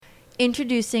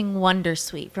Introducing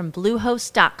Wondersuite from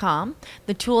Bluehost.com,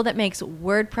 the tool that makes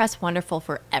WordPress wonderful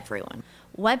for everyone.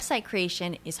 Website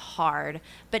creation is hard,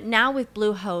 but now with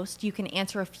Bluehost, you can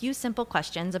answer a few simple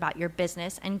questions about your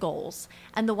business and goals,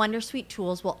 and the Wondersuite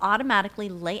tools will automatically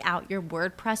lay out your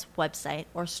WordPress website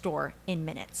or store in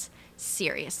minutes.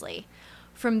 Seriously.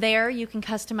 From there, you can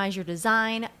customize your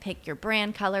design, pick your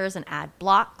brand colors, and add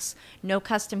blocks. No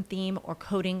custom theme or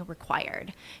coding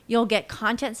required. You'll get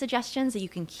content suggestions that you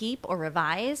can keep or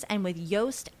revise, and with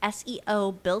Yoast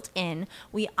SEO built in,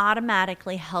 we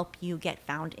automatically help you get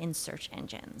found in search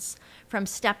engines. From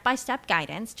step-by-step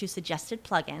guidance to suggested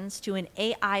plugins to an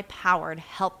AI-powered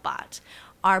help bot,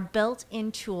 our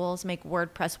built-in tools make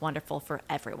WordPress wonderful for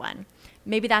everyone.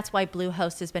 Maybe that's why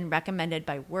Bluehost has been recommended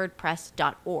by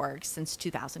WordPress.org since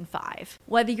 2005.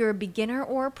 Whether you're a beginner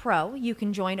or a pro, you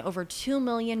can join over 2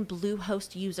 million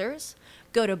Bluehost users.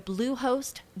 Go to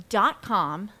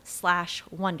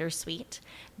bluehost.com/wondersuite.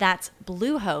 That's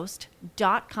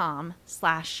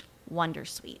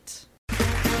bluehost.com/wondersuite.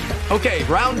 Okay,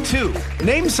 round two.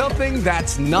 Name something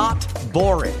that's not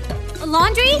boring. A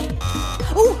laundry?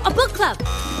 Ooh, a book club.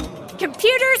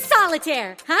 Computer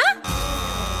solitaire, huh?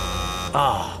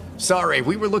 Sorry,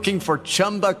 we were looking for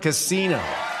Chumba Casino.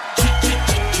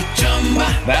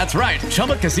 That's right.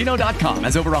 ChumbaCasino.com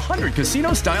has over 100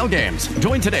 casino-style games.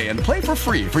 Join today and play for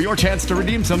free for your chance to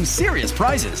redeem some serious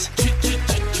prizes.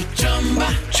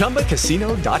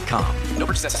 ChumbaCasino.com. No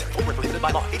purchase necessary. Void where prohibited by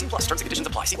law. 18 plus. Terms and conditions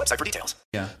apply. See website for details.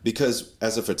 Yeah. Because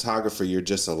as a photographer, you're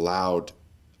just allowed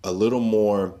a little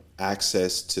more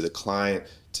access to the client,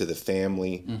 to the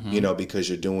family, because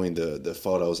you're doing the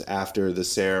photos after the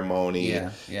ceremony. Yeah.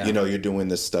 You're doing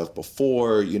the stuff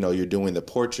before, you're doing the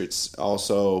portraits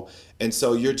also. And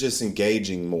so you're just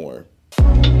engaging more.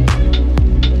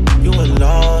 You were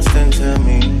lost into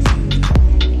me.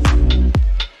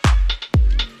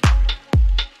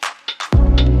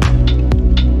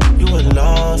 You were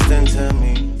lost into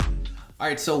me. All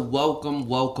right, so welcome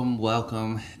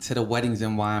to the Weddings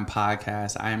and Wine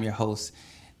podcast. I am your host,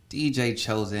 DJ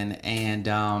Chosen, and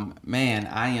man,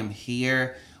 I am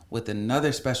here with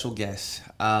another special guest,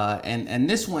 and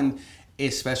this one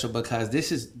is special because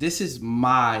this is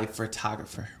my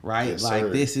photographer, right? Yes, like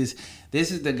sir.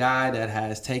 this is the guy that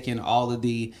has taken all of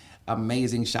the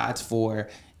amazing shots for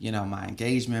my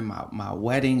engagement, my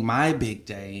wedding, my big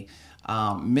day.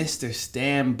 Mr.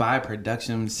 Standby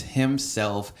Productions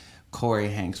himself, Corey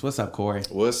Hanks. What's up, Corey?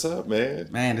 What's up, man?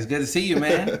 Man, it's good to see you,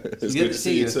 man. It's good to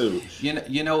see you too.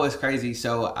 You know what's crazy?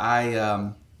 So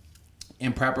I,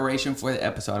 in preparation for the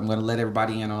episode, I'm going to let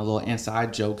everybody in on a little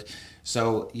inside joke.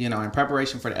 So, in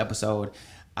preparation for the episode,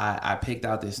 I picked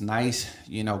out this nice,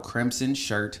 crimson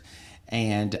shirt,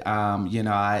 and,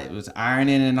 I was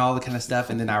ironing and all the kind of stuff.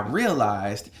 And then I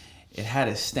realized it had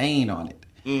a stain on it.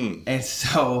 And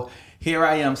so here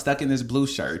I am stuck in this blue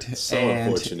shirt. So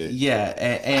unfortunate. Yeah.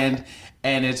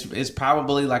 And it's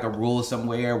probably like a rule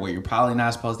somewhere where you're probably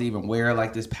not supposed to even wear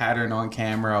like this pattern on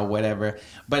camera or whatever.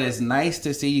 But it's nice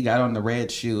to see you got on the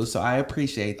red shoes. So I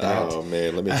appreciate that. Oh,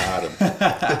 man, let me hide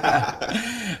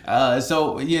them.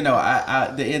 So,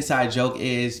 the inside joke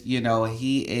is,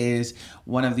 he is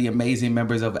one of the amazing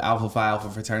members of Alpha Phi Alpha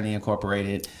Fraternity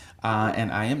Incorporated.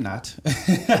 And I am not.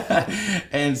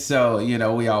 And so,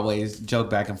 we always joke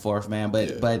back and forth, man.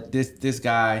 But this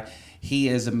guy, he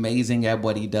is amazing at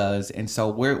what he does. And so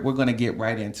we're going to get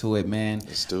right into it, man.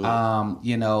 Let's do it. I'm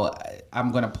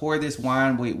going to pour this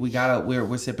wine.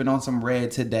 We're sipping on some red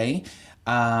today.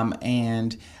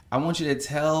 And I want you to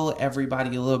tell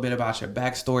everybody a little bit about your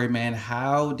backstory, man.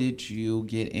 How did you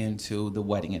get into the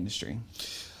wedding industry?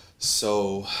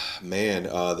 So, man,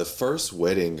 the first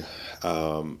wedding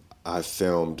I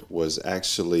filmed was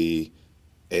actually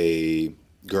a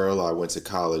girl I went to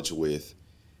college with,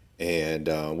 and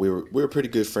we were pretty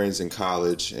good friends in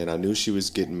college, and I knew she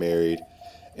was getting married,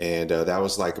 and that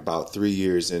was like about 3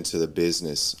 years into the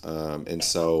business, and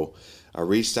so I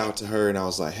reached out to her and I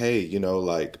was like, hey,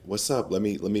 what's up? Let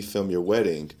me film your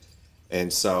wedding,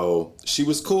 and so she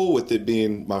was cool with it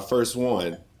being my first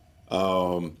one.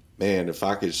 Man, if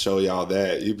I could show y'all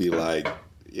that, you'd be like,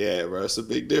 yeah, bro, it's a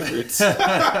big difference. Because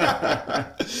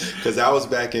that was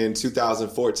back in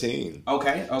 2014.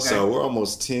 Okay. So we're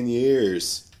almost 10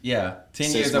 years. Yeah,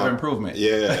 10 years of improvement.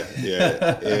 Yeah.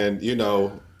 And,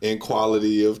 in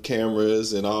quality of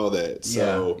cameras and all that.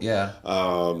 So,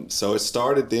 so it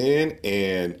started then,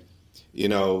 and,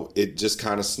 it just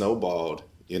kind of snowballed.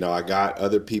 I got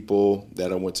other people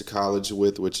that I went to college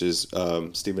with, which is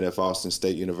Stephen F. Austin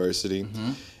State University.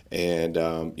 Mm-hmm. And,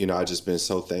 I just been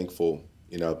so thankful.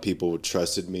 People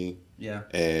trusted me. Yeah.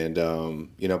 And,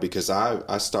 you know, because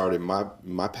I started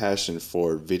my passion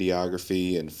for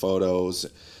videography and photos,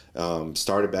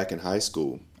 started back in high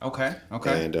school. Okay.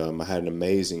 And I had an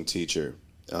amazing teacher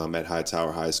at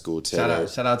Hightower High School. Ted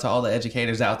Shout out to all the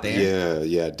educators out there.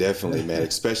 Yeah, definitely, man.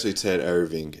 Especially Ted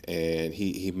Irving. And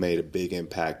he made a big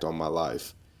impact on my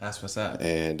life. That's what's up.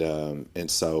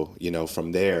 And so, you know,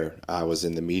 from there, I was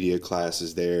in the media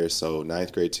classes there. So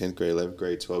 9th grade, 10th grade, 11th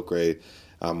grade, 12th grade,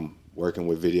 I'm working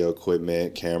with video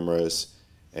equipment, cameras.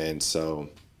 And so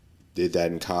did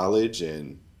that in college,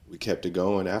 and we kept it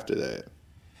going after that.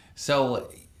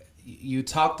 So you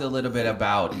talked a little bit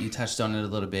about, you touched on it a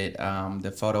little bit,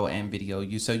 the photo and video.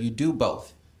 So you do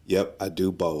both? Yep, I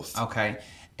do both. Okay.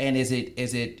 And is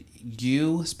it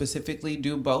you specifically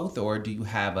do both, or do you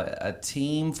have a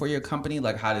team for your company?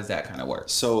 Like, how does that kind of work?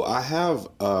 So I have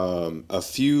a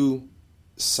few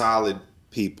solid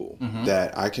people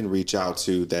that I can reach out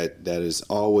to that is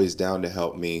always down to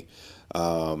help me,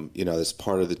 you know, as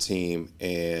part of the team.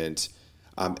 And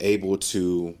I'm able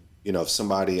to, you know, if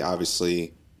somebody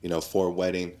obviously, you know, for a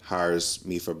wedding hires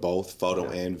me for both photo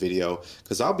and video,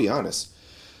 because I'll be honest,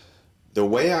 the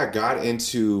way I got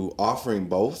into offering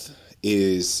both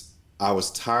is I was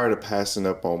tired of passing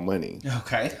up on money.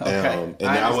 Okay. And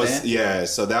that was,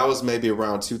 so that was maybe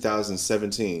around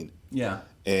 2017. Yeah.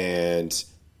 And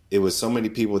it was so many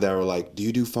people that were like, do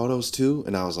you do photos too?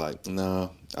 And I was like,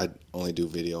 no, I only do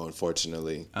video,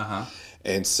 unfortunately.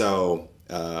 And so,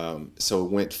 so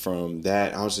it went from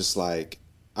that. I was just like,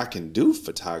 I can do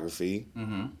photography.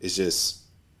 It's just,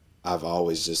 I've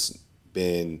always just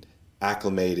been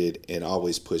acclimated and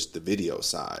always pushed the video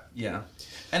side. Yeah.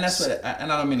 And that's what,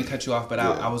 and I don't mean to cut you off, but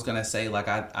I was going to say, like,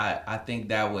 I think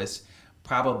that was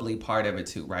probably part of it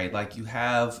too, right? Like, you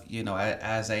have, you know,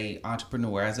 as a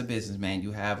entrepreneur, as a businessman,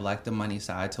 you have like the money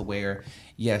side to where,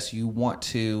 yes, you want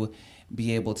to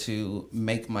be able to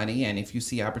make money, and if you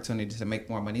see opportunities to make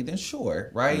more money, then sure,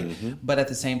 right? But at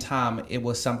the same time, it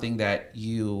was something that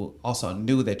you also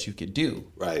knew that you could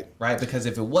do, right? Because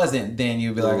if it wasn't, then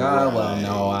you'd be like, oh, well,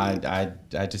 no,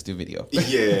 I just do video.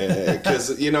 Yeah,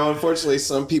 because, you know, unfortunately,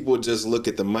 some people just look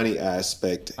at the money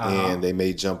aspect and they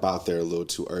may jump out there a little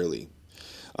too early,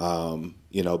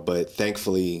 you know. But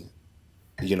thankfully,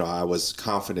 you know, I was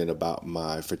confident about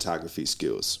my photography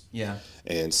skills. Yeah.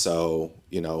 And so,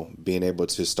 you know, being able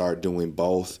to start doing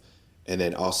both, and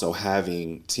then also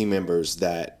having team members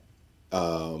that,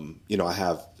 you know, I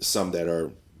have some that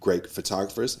are great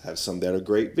photographers, have some that are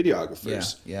great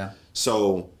videographers. Yeah.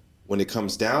 So when it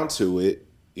comes down to it,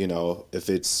 you know, if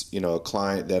it's, you know, a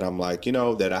client that I'm like, you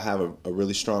know, that I have a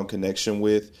really strong connection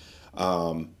with,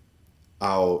 I'll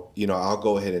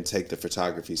go ahead and take the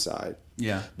photography side.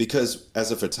 Yeah. Because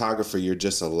as a photographer, you're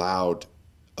just allowed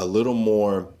a little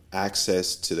more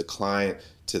access to the client,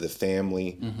 to the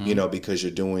family, you know, because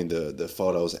you're doing the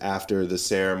photos after the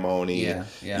ceremony. Yeah.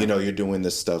 You know, you're doing the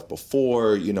stuff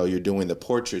before, you know, you're doing the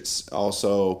portraits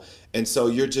also. And so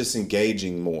you're just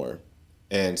engaging more.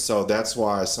 And so that's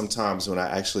why sometimes when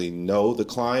I actually know the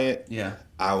client,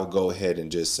 I will go ahead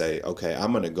and just say, okay,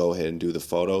 I'm going to go ahead and do the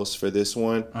photos for this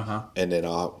one. And then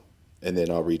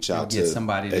I'll reach out to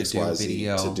somebody to XYZ do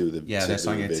video to do the that's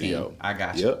on your video. Team. I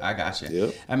got you. I got you.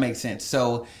 Yep. That makes sense.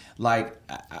 So, like,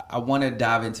 I want to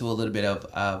dive into a little bit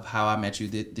of how I met you.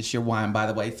 This your wine, by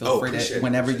the way. Feel free to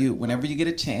whenever you get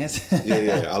a chance.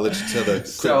 I'll let you tell the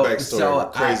quick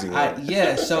backstory. Crazy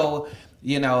one. So,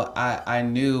 you know, I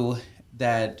knew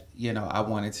that, you know, I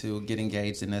wanted to get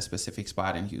engaged in a specific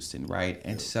spot in Houston, right?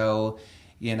 And so,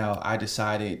 you know, I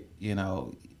decided, you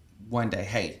know, one day,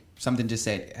 hey, something just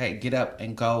said, hey, get up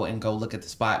and go look at the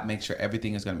spot, make sure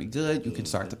everything is going to be good. You can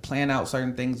start to plan out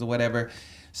certain things or whatever.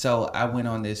 So I went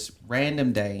on this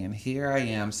random day, and here I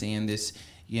am seeing this,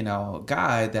 you know,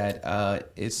 guy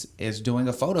that is doing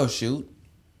a photo shoot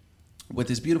with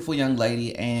this beautiful young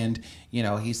lady, and, you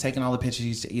know, he's taking all the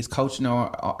pictures. He's coaching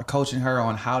her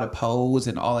on how to pose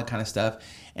and all that kind of stuff.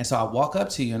 And so I walk up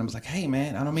to you and I was like, hey,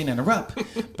 man, I don't mean to interrupt,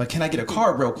 but can I get a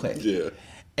card real quick? Yeah.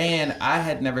 And I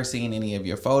had never seen any of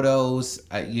your photos.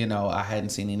 You know, I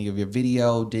hadn't seen any of your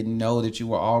video, didn't know that you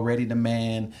were already the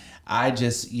man. I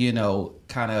just, you know,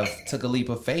 kind of took a leap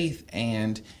of faith,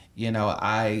 and, you know,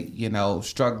 I, you know,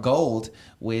 struck gold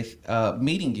with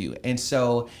meeting you. And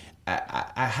so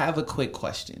I have a quick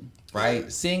question,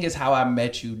 right? Seeing as how I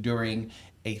met you during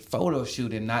a photo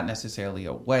shoot and not necessarily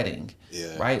a wedding,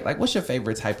 right? Like, what's your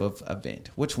favorite type of event?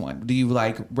 Which one? Do you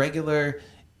like regular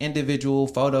individual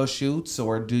photo shoots,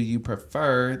 or do you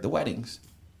prefer the weddings?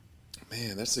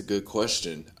 Man, that's a good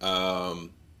question.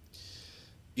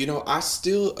 You know, I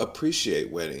still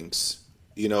appreciate weddings.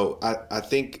 You know, I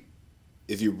think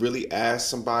if you really ask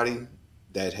somebody,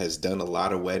 that has done a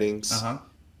lot of weddings,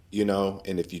 you know,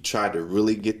 and if you try to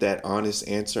really get that honest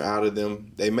answer out of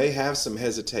them, they may have some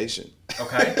hesitation.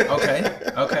 Okay.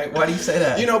 Why do you say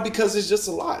that? You know, because it's just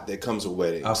a lot that comes with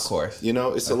weddings. Of course. You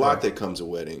know, it's a lot that comes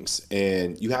with weddings,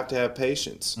 and you have to have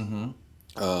patience.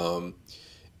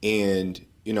 And,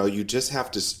 you know, you just have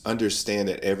to understand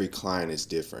that every client is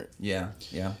different. Yeah.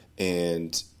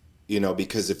 And, you know,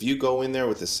 because if you go in there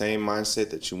with the same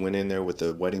mindset that you went in there with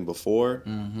the wedding before,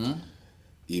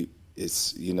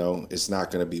 it's not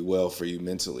going to be well for you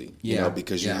mentally, you know,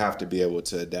 because you have to be able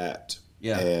to adapt.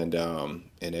 Yeah. And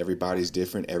everybody's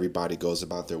different. Everybody goes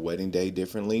about their wedding day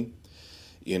differently.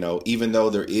 You know, even though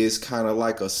there is kind of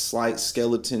like a slight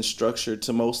skeleton structure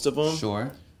to most of them.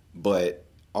 Sure. But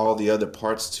all the other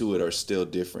parts to it are still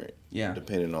different. Yeah.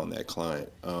 Depending on that client.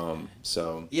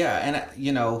 Yeah, and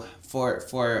you know,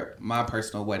 for my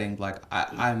personal wedding, like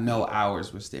I know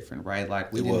ours was different, right?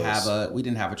 Like we didn't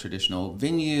have a traditional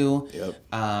venue.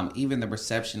 Yep. Even the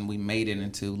reception, we made it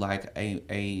into like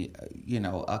a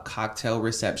cocktail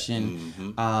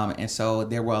reception. And so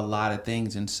there were a lot of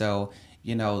things, and so,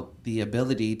 you know, the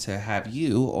ability to have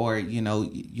you or, you know,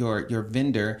 your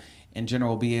vendor in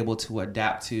general be able to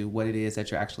adapt to what it is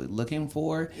that you're actually looking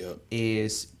for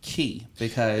is key,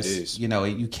 because you know,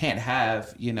 you can't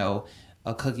have, you know,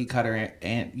 a cookie cutter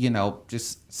and you know,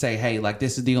 just say, hey, like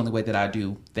this is the only way that I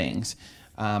do things,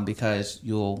 because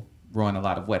you'll ruin a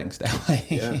lot of weddings that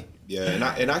way.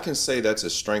 And I can say that's a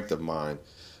strength of mine,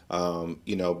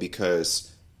 you know,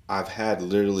 because I've had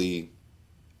literally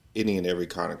any and every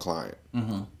kind of client,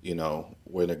 you know,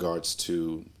 in regards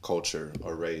to culture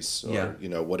or race or, you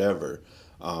know, whatever,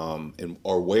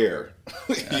 or where,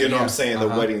 you know what I'm saying, the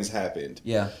weddings happened.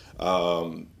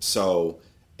 So,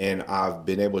 and I've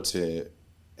been able to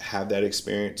have that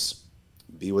experience,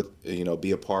 be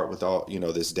a part with all, you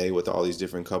know, this day with all these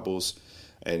different couples.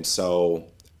 And so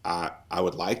I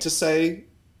would like to say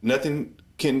nothing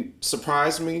can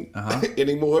surprise me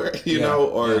anymore, you know,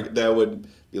 or that would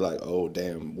be like, oh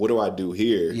damn, what do I do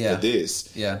here for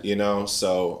this? You know,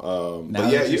 so now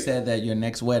that you said that your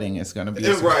next wedding is going to be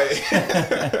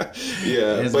right.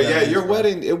 Your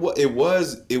wedding it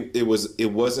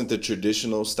wasn't the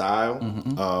traditional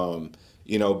style,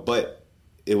 you know, but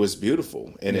it was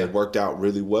beautiful and it worked out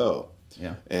really well.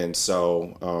 And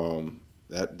so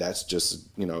that's just,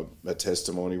 you know, a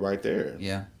testimony right there.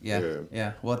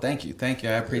 Yeah. Well, thank you. I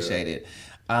appreciate it.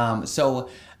 So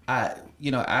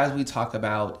you know, as we talk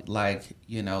about, like,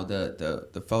 you know,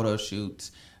 the photo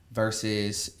shoots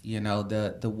versus, you know,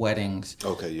 the weddings.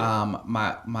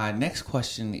 My next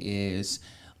question is,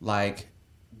 like,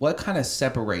 what kind of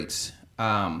separates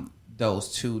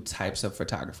those two types of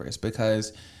photographers?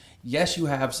 Because yes, you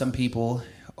have some people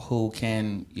who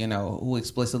can, you know, who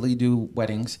explicitly do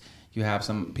weddings. You have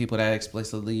some people that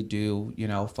explicitly do, you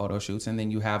know, photo shoots, and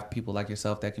then you have people like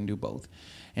yourself that can do both.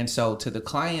 And so to the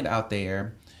client out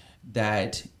there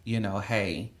that, you know,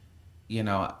 hey, you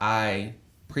know, I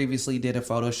previously did a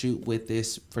photo shoot with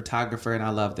this photographer and I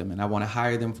love them and I want to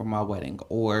hire them for my wedding,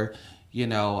 or, you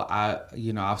know,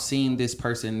 I've seen this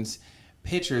person's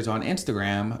pictures on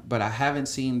Instagram, but I haven't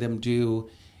seen them do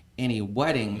any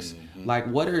weddings. Like,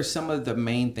 what are some of the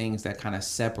main things that kind of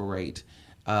separate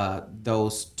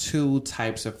those two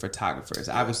types of photographers?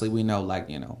 Obviously we know, like,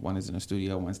 you know, one is in a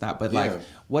studio, one's not, but like,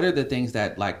 what are the things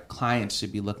that like clients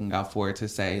should be looking out for to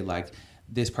say, like,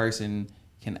 this person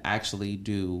can actually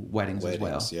do weddings as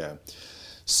well?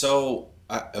 So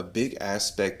a big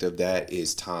aspect of that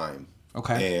is time.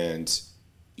 And,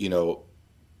 you know,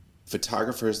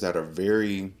 photographers that are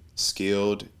very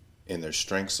skilled and their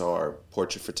strengths are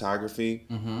portrait photography,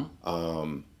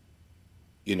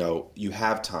 you know, you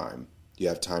have time. You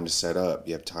have time to set up.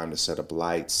 You have time to set up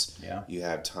lights. You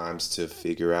have times to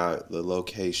figure out the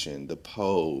location, the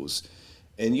pose,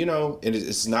 and, you know, and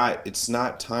it's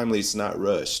not timely. It's not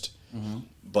rushed.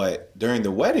 But during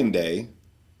the wedding day,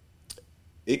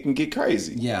 it can get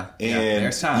crazy.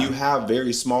 And you have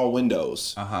very small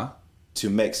windows to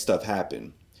make stuff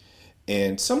happen.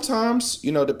 And sometimes,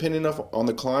 you know, depending on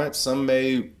the client, some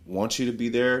may want you to be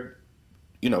there,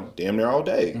 you know, damn near all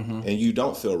day, and you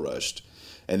don't feel rushed.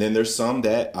 And then there's some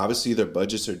that obviously their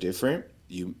budgets are different.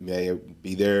 You may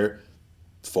be there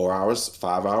 4 hours,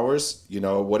 5 hours, you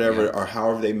know, whatever, or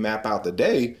however they map out the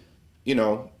day. You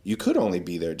know, you could only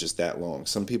be there just that long.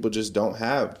 Some people just don't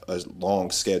have a long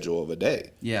schedule of a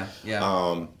day.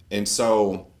 And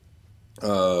so,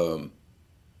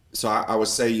 I would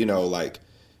say, you know, like,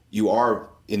 you are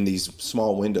in these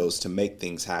small windows to make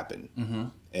things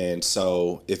happen. And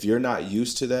so if you're not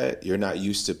used to that, you're not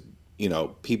used to, you know,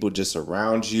 people just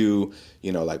around you,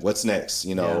 you know, like, what's next,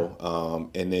 you know,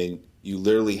 and then you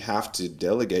literally have to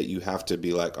delegate. You have to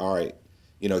be like, all right,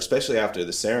 you know, especially after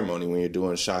the ceremony when you're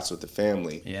doing shots with the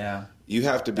family. Yeah. You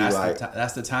have to be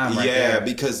that's the time right yeah, there.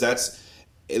 because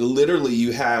literally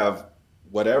you have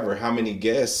whatever, how many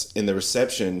guests in the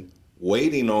reception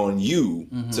waiting on you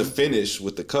to finish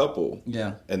with the couple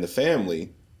and the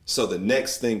family so the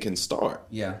next thing can start.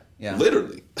 Yeah.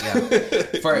 Literally. Yeah.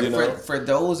 For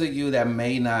those of you that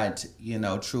may not, you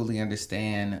know, truly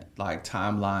understand like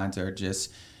timelines or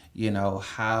just, you know,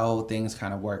 how things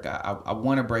kind of work, I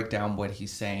want to break down what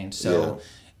he's saying. So,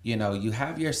 you know, you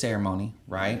have your ceremony,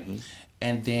 right? Mm-hmm.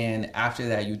 And then after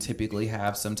that, you typically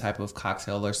have some type of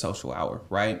cocktail or social hour,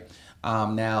 right?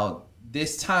 Now,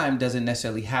 this time doesn't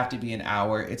necessarily have to be an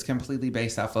hour. It's completely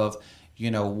based off of, you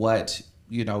know, what,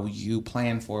 you know, you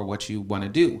plan for, what you want to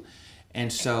do.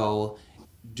 And so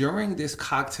during this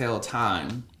cocktail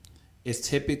time is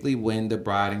typically when the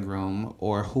bride and groom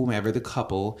or whomever the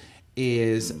couple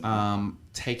is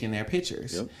taking their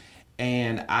pictures. Yep.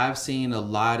 And I've seen a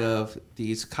lot of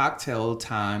these cocktail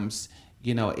times,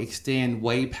 you know, extend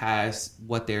way past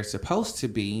what they're supposed to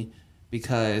be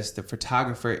because the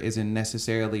photographer isn't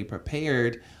necessarily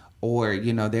prepared or,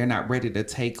 you know, they're not ready to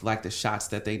take like the shots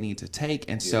that they need to take.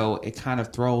 And so it kind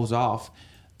of throws off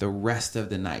the rest of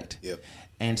the night. Yep.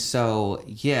 And so,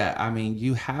 yeah, I mean,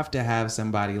 you have to have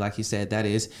somebody, like you said, that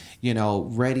is, you know,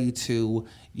 ready to,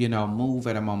 you know, move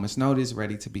at a moment's notice,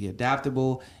 ready to be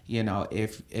adaptable. You know,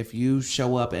 if you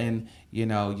show up and, you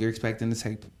know, you're expecting to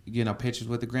take, you know, pictures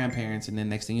with the grandparents and then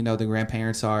next thing you know, the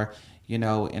grandparents are, you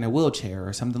know, in a wheelchair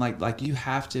or something like you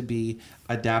have to be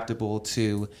adaptable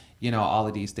to, you know, all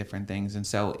of these different things. And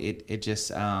so it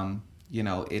just, you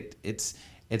know, it's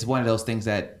one of those things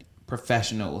that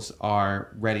professionals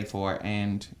are ready for,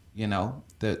 and you know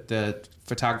the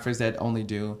photographers that only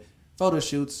do photo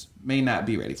shoots may not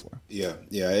be ready for. Yeah,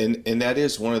 and that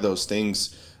is one of those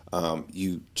things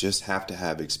you just have to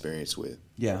have experience with.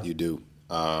 Yeah, you do.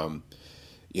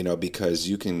 You know, because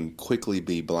you can quickly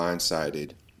be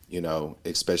blindsided. You know,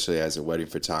 especially as a wedding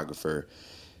photographer,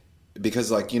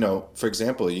 because like, you know, for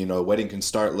example, you know, a wedding can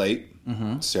start late.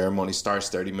 Ceremony starts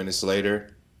 30 minutes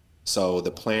later. So the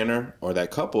planner or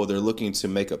that couple, they're looking to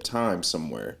make up time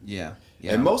somewhere. Yeah.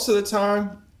 And most of the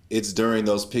time, it's during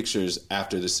those pictures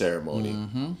after the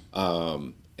ceremony.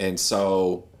 And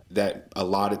so that a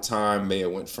lot of time may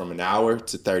have went from an hour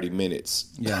to 30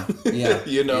 minutes. Yeah.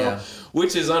 You know,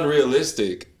 which is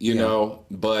unrealistic, you know,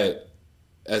 but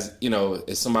as, you know,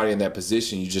 as somebody in that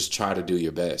position, you just try to do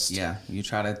your best. Yeah. You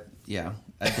try to,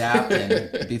 adapt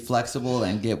and be flexible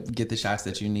and get the shots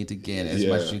that you need to get as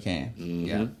much as you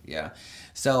can. Yeah.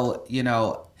 So, you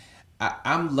know,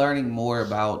 I'm learning more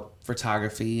about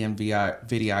photography and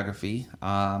videography.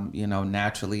 You know,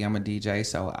 naturally I'm a DJ,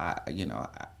 so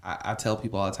I tell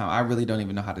people all the time, I really don't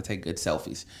even know how to take good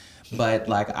selfies. But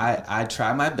like I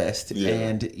try my best,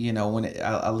 and you know, when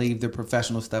I leave the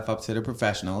professional stuff up to the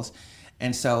professionals.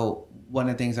 And so one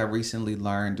of the things I recently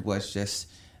learned was just,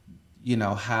 you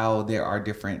know, how there are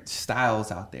different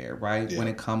styles out there, right? When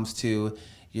it comes to,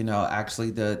 you know, actually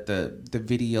the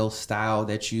video style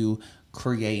that you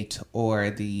create or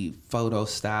the photo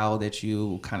style that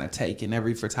you kind of take. And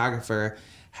every photographer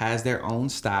has their own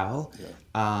style.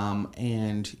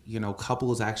 And, you know,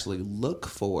 couples actually look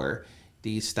for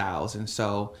these styles. And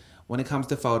so when it comes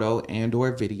to photo and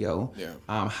or video,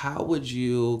 how would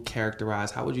you characterize,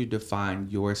 how would you define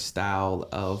your style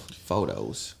of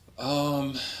photos?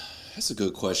 That's a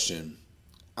good question.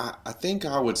 I think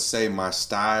I would say my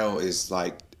style is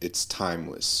like, it's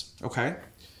timeless. Okay.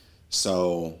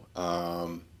 So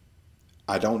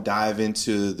I don't dive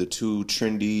into the too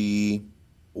trendy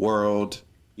world,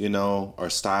 you know, or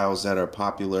styles that are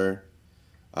popular.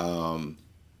 And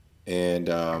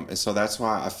so that's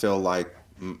why I feel like,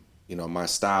 you know, my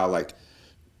style, like,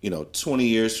 you know, 20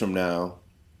 years from now,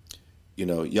 you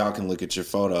know, y'all can look at your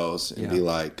photos and be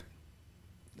like,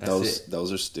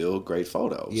 those are still great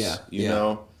photos. You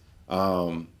know?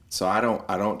 So I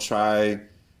don't try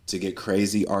to get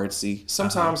crazy artsy.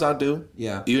 Sometimes I do.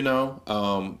 You know?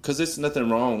 'Cause it's nothing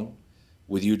wrong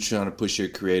with you trying to push your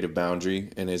creative boundary,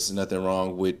 and it's nothing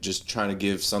wrong with just trying to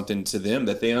give something to them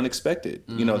that they unexpected,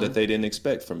 you know, that they didn't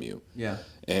expect from you.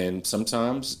 And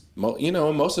sometimes, you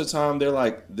know, most of the time they're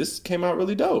like, this came out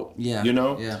really dope. You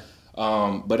know?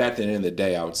 But at the end of the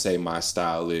day, I would say my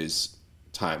style is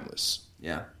timeless.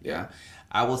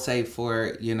 I will say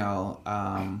for, you know,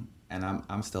 and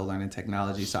I'm still learning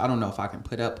technology, so I don't know if I can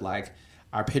put up like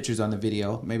our pictures on the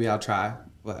video. Maybe I'll try,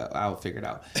 but I'll figure it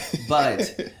out.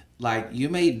 But like, you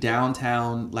made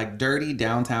downtown, like dirty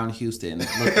downtown Houston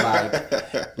look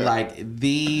like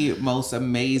the most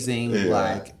amazing,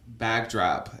 like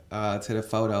backdrop to the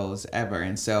photos ever.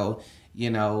 And so,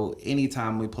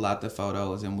 anytime we pull out the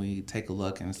photos and we take a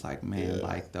look and it's like, man,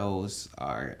 like those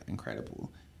are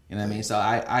incredible. You know what I mean? So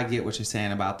I get what you're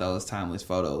saying about those timeless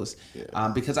photos,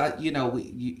 because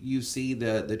you see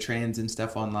the trends and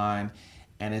stuff online,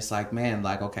 and it's like, man,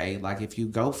 like, okay, like if you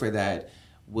go for that,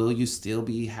 will you still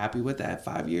be happy with that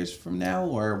 5 years from now,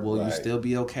 or will you still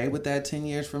be okay with that 10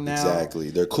 years from now? Exactly,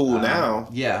 they're cool now.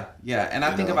 Yeah, and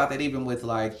I think about that even with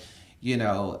like,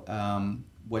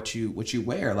 what you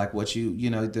wear, like what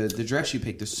the dress you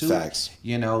pick, the suit. Facts.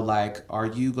 Like, are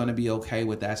you going to be okay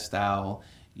with that style?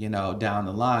 Down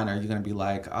the line, are you going to be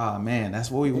like, oh man,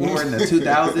 that's what we wore in the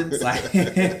 2000s? Like,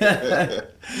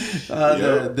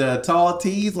 the tall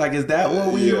tees, like, is that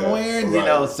what we were wearing?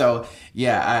 Right. So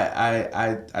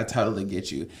yeah, I totally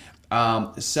get you.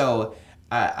 So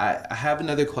I have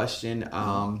another question.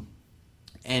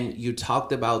 And you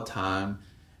talked about time.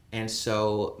 And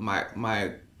so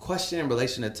my question in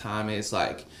relation to time is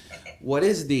like, what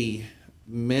is the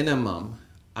minimum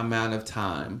amount of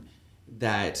time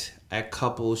that a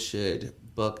couple should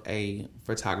book a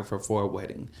photographer for a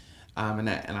wedding? And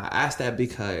I ask that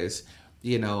because,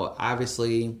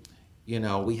 obviously,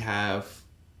 we have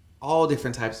all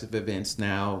different types of events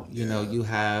now. You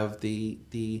have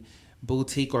the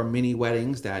boutique or mini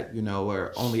weddings that,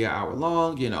 are only an hour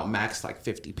long, max like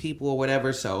 50 people or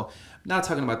whatever. So I'm not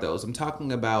talking about those. I'm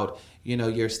talking about,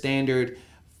 your standard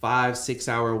 5-6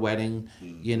 hour wedding.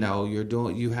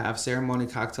 You have ceremony,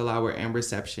 cocktail hour, and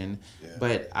reception.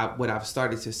 But what I've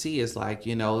started to see is like,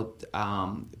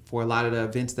 for a lot of the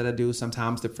events that I do,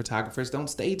 sometimes the photographers don't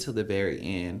stay till the very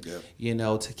end,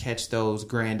 to catch those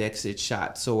grand exit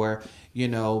shots, or,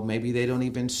 maybe they don't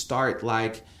even start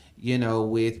like,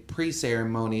 with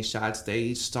pre-ceremony shots.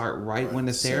 They start right when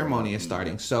the ceremony is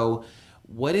starting. So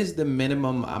what is the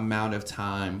minimum amount of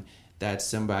time that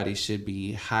somebody should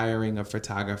be hiring a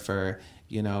photographer,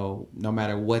 no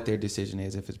matter what their decision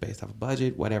is, if it's based off of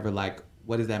budget, whatever, like,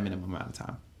 what is that minimum amount of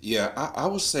time? Yeah, I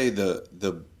would say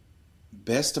the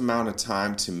best amount of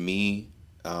time to me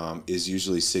is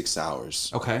usually 6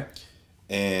 hours. Okay.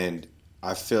 And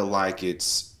I feel like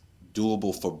it's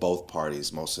doable for both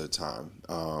parties most of the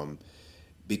time.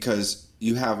 Because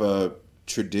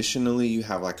traditionally you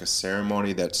have like a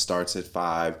ceremony that starts at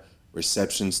 5,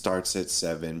 reception starts at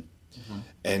 7.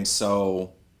 And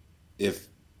so if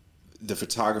the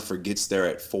photographer gets there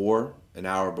at 4, an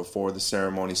hour before the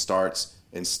ceremony starts,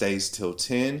 and stays till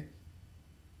 10,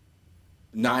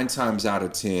 9 times out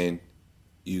of 10,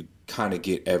 you kind of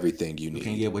get everything you need. You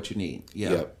can get what you need.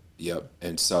 Yep.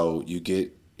 And so you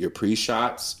get your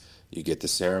pre-shots, you get the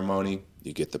ceremony,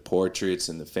 you get the portraits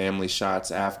and the family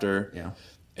shots after. Yeah.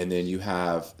 And then you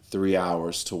have 3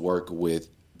 hours to work with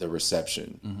the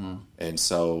reception. And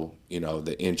so,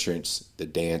 the entrance, the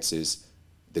dances,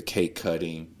 the cake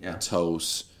cutting,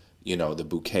 toast, the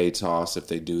bouquet toss, if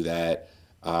they do that.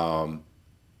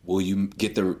 Will you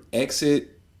get the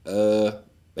exit?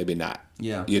 Maybe not.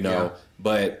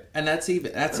 But and that's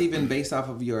even based off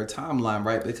of your timeline,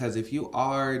 right? Because if you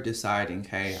are deciding,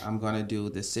 hey, I'm going to do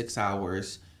the 6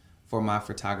 hours for my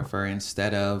photographer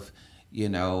instead of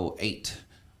 8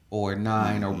 or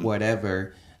 9 or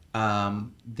whatever,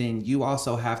 then you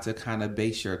also have to kind of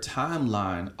base your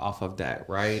timeline off of that,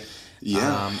 right?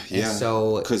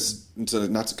 So, because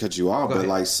not to cut you off, but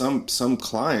like some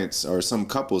clients or some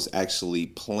couples actually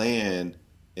plan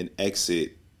an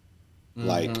exit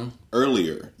like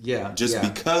earlier, because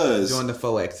doing the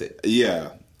faux exit,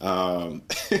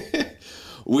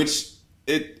 which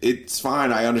it's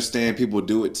fine. I understand people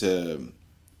do it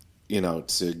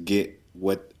to get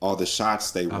what all the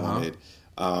shots they wanted.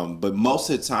 But most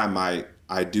of the time,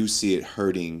 I do see it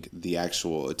hurting the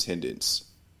actual attendance.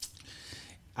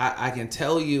 I can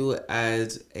tell you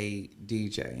as a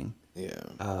DJ,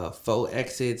 faux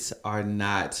exits are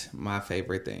not my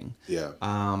favorite thing.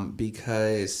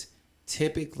 Because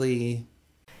typically...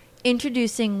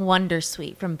 Introducing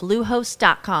Wondersuite from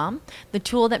Bluehost.com, the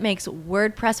tool that makes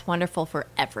WordPress wonderful for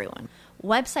everyone.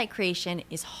 Website creation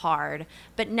is hard,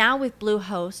 but now with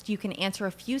Bluehost, you can answer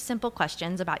a few simple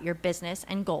questions about your business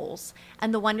and goals,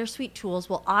 and the Wondersuite tools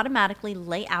will automatically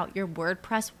lay out your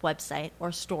WordPress website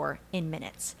or store in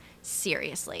minutes.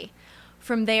 Seriously.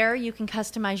 From there, you can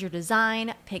customize your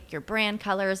design, pick your brand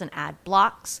colors, and add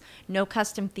blocks. No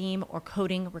custom theme or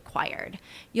coding required.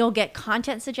 You'll get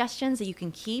content suggestions that you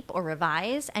can keep or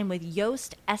revise, and with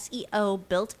Yoast SEO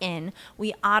built in,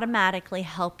 we automatically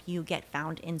help you get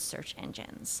found in search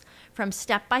engines. From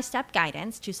step-by-step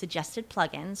guidance to suggested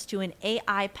plugins to an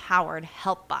AI-powered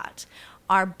help bot,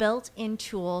 Our built-in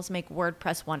tools make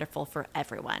WordPress wonderful for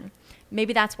everyone.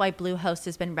 Maybe that's why Bluehost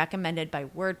has been recommended by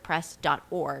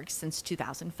WordPress.org since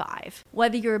 2005.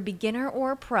 Whether you're a beginner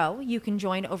or a pro, you can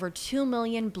join over 2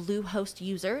 million Bluehost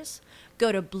users.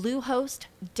 Go to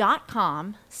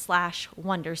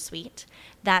bluehost.com/wondersuite.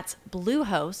 That's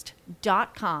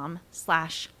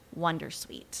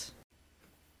bluehost.com/wondersuite.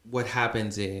 What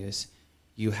happens is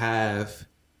you have,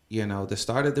 the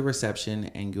start of the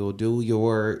reception, and you'll do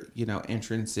your,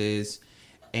 entrances,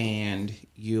 and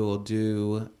you'll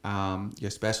do your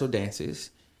special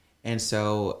dances. And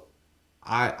so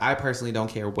I personally don't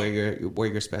care where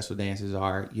your special dances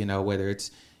are, whether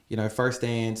it's, first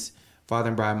dance, father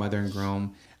and bride, mother and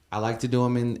groom. I like to do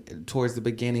them towards the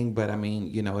beginning, but I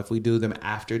mean, if we do them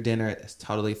after dinner, it's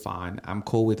totally fine. I'm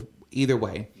cool with either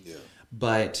way. Yeah.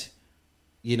 But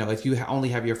if you only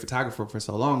have your photographer for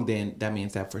so long, then that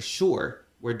means that for sure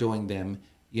we're doing them,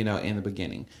 in the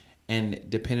beginning. And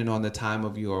depending on the time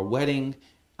of your wedding,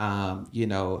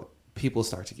 people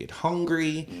start to get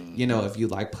hungry. Mm-hmm. If you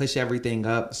push everything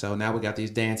up. So now we got these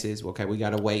dances. Okay, we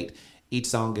got to wait. Each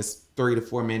song is 3 to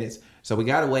 4 minutes. So we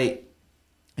got to wait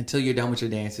until you're done with your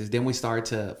dances. Then we start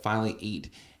to finally eat.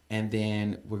 And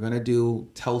then we're going to do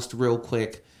toast real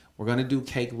quick. We're going to do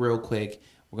cake real quick.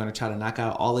 We're going to try to knock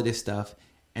out all of this stuff.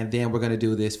 And then we're going to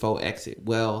do this faux exit.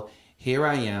 Well, here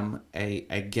I am,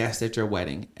 a guest at your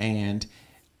wedding, and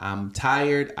I'm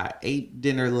tired. I ate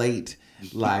dinner late.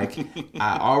 I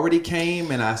already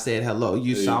came and I said hello.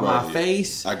 You saw my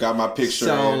face. I got my picture.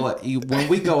 So when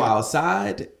we go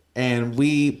outside and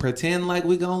we pretend like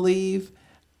we're going to leave,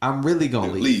 I'm really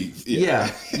going to leave.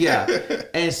 Yeah.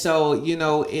 And so,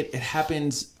 it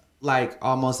happens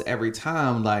almost every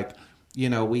time.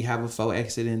 We have a faux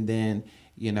exit, and then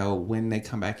when they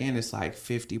come back in, it's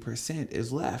 50%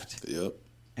 is left. Yep.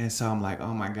 And so I'm like,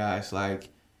 oh my gosh, the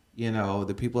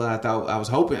people that I thought I was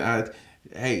hoping,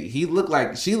 she looked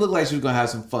like she was gonna have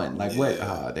some fun. What?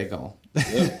 They're gone.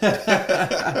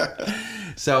 Yep.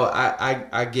 So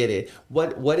I get it.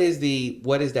 What is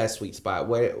that sweet spot?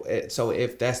 So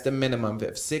if that's the minimum,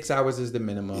 if 6 hours is the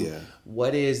minimum,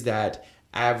 what is that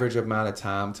average amount of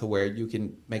time to where you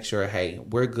can make sure, hey,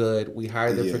 we're good, we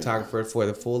hired the photographer for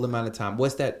the full amount of time?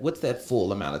 What's that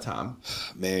full amount of time?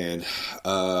 Man,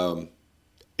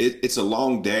 it's a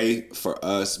long day for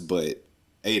us, but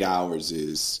 8 hours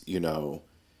is,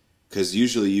 because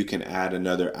usually you can add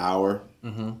another hour,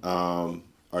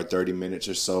 or 30 minutes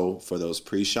or so for those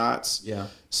pre-shots. Yeah.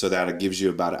 So that gives you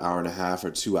about an hour and a half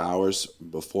or 2 hours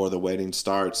before the wedding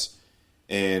starts.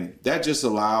 And that just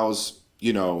allows,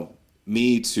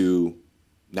 me to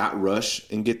not rush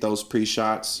and get those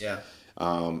pre-shots. Yeah.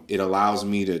 It allows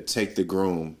me to take the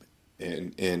groom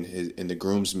and the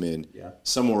groomsmen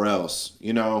somewhere else,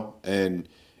 and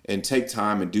take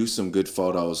time and do some good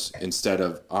photos instead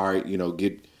of, all right,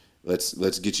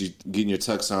 let's get you getting your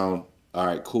tux on. All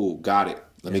right, cool, got it.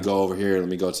 Let me go over here. Let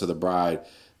me go to the bride.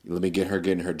 Let me get her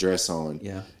getting her dress on.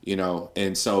 Yeah.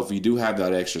 And so if you do have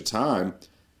that extra time,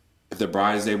 if the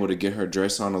bride is able to get her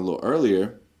dress on a little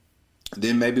earlier,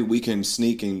 then maybe we can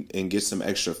sneak and get some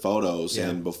extra photos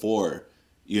in before,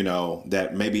 that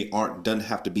maybe doesn't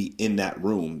have to be in that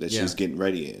room that she's getting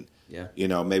ready in. Yeah.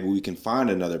 Maybe we can find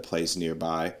another place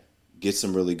nearby, get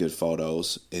some really good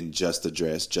photos in just the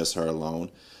dress, just her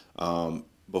alone,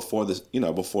 before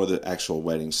the actual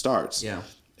wedding starts. Yeah.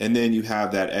 And then you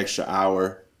have that extra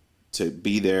hour to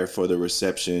be there for the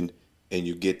reception, and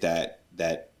you get that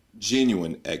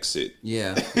genuine exit.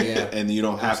 Yeah. Yeah. And you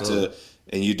don't have to.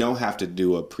 And you don't have to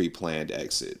do a pre-planned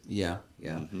exit. Yeah,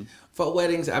 yeah. Mm-hmm. For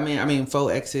weddings, I mean,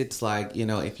 faux exits,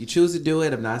 if you choose to do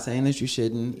it, I'm not saying that you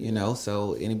shouldn't,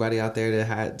 So anybody out there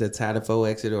that's had a faux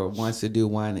exit or wants to do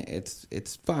one,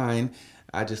 it's fine.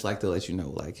 I just like to let you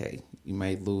know, hey, you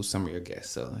may lose some of your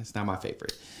guests, so it's not my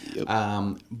favorite. Yep.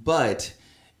 But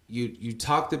you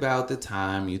talked about the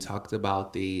time, you talked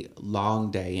about the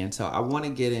long day, and so I want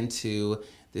to get into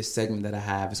this segment that I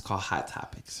have. It's called Hot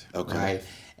Topics. Okay. Right?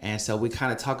 And so we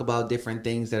kind of talk about different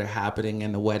things that are happening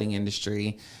in the wedding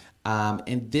industry.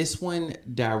 And this one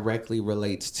directly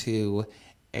relates to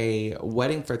a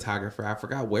wedding photographer. I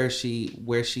forgot where she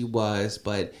was,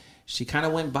 but she kind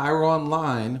of went viral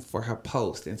online for her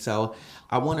post. And so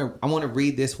I want to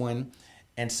read this one.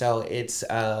 And so it's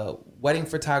wedding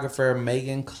photographer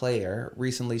Megan Claire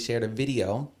recently shared a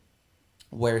video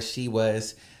where she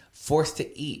was forced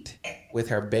to eat with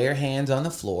her bare hands on the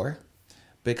floor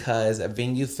because a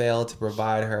venue failed to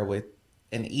provide her with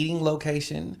an eating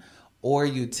location or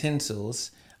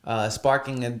utensils,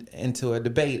 sparking into a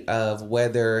debate of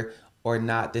whether or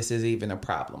not this is even a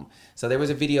problem. So there was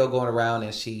a video going around,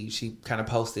 and she kind of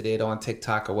posted it on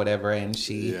TikTok or whatever, and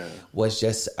she was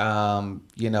just,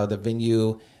 the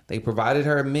venue, they provided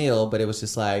her a meal, but it was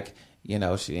just like, she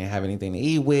didn't have anything to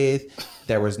eat with.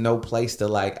 There was no place to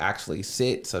like actually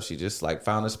sit. So she just like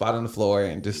found a spot on the floor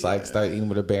and just like started eating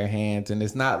with her bare hands. And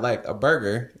it's not like a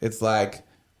burger. It's like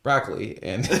broccoli.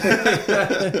 And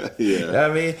you know what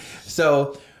I mean?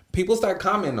 So people start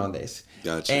commenting on this.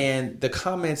 Gotcha. And the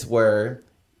comments were,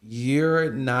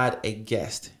 you're not a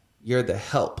guest. You're the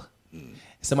help.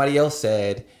 Somebody else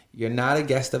said, you're not a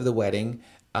guest of the wedding.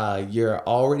 You're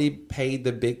already paid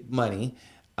the big money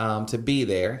to be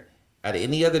there. At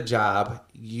any other job,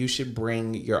 you should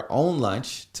bring your own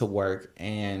lunch to work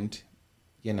and,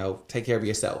 take care of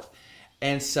yourself.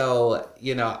 And so,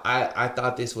 I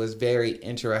thought this was very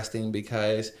interesting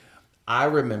because I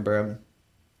remember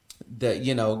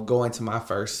going to my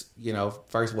first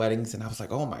weddings, and I was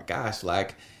like, oh my gosh,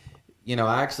 like,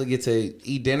 I actually get to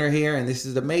eat dinner here, and this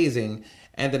is amazing.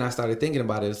 And then I started thinking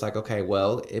about it. It's like, okay,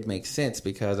 well, it makes sense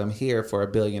because I'm here for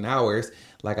 1 billion hours.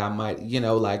 Like I might,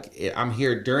 I'm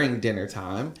here during dinner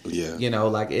time. Yeah.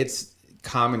 Like it's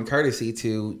common courtesy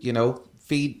to,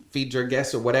 feed your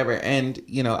guests or whatever. And,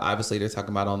 obviously they're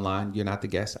talking about online. You're not the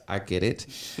guest. I get it.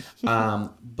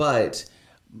 But,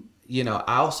 I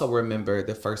also remember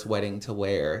the first wedding to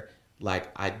where like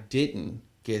I didn't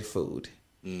get food.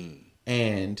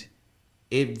 And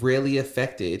it really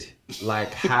affected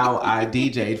like how I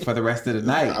DJ'd for the rest of the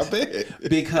night. I bet.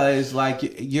 Because like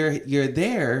you're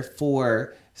there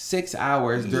for 6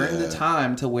 hours during the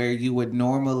time to where you would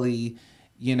normally,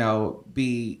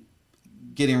 be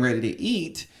getting ready to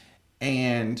eat,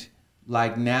 and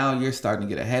like now you're starting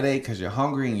to get a headache because you're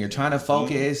hungry and you're trying to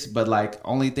focus, but like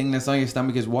only thing that's on your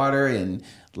stomach is water, and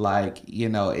like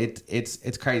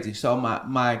it's crazy. So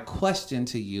my question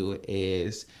to you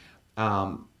is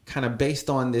kind of based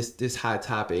on this hot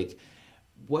topic,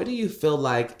 what do you feel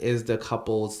like is the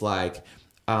couple's like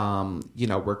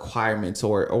requirements,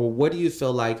 or what do you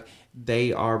feel like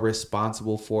they are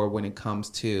responsible for when it comes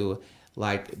to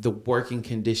like the working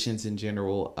conditions in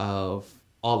general of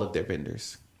all of their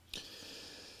vendors?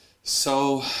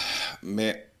 So,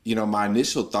 man, my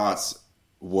initial thoughts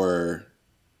were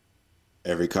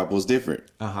every couple is different.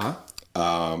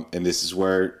 And this is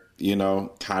where,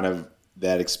 kind of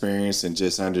that experience and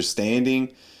just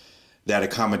understanding that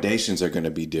accommodations are going to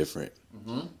be different.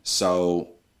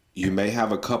 So you may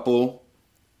have a couple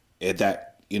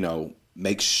that,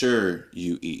 make sure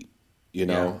you eat.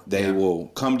 They will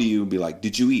come to you and be like,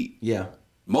 did you eat? Yeah.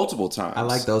 Multiple times. I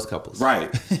like those couples.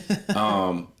 Right.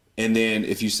 And then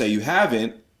if you say you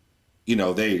haven't,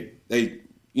 they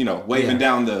waving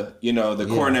down the, the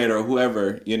coordinator or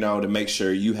whoever, to make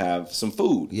sure you have some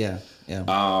food. Yeah.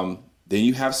 Yeah. Then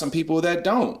you have some people that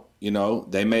don't.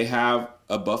 They may have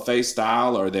a buffet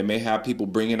style, or they may have people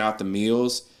bringing out the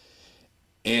meals.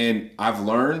 And I've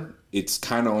learned it's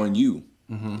kind of on you.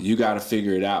 You got to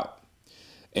figure it out.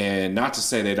 And not to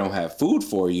say they don't have food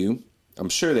for you. I'm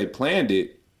sure they planned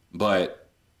it. But,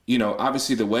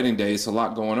 obviously the wedding day, it's a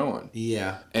lot going on.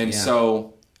 Yeah. And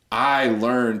so I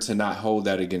learned to not hold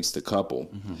that against the couple.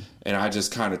 And I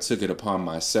just kind of took it upon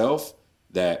myself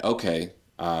that, okay,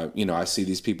 I see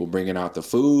these people bringing out the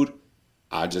food.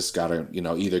 I just got to,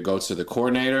 either go to the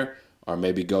coordinator or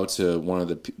maybe go to one of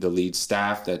the lead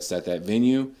staff that's at that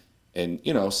venue and,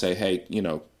 say, hey,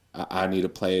 I need a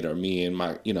plate, or me and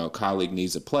my, colleague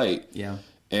needs a plate. Yeah.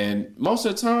 And most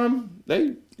of the time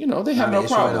they have no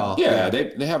problem. Yeah.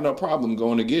 They have no problem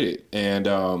going to get it.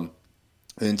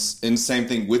 And same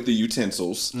thing with the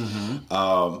utensils.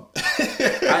 I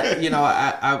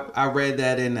read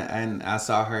that and I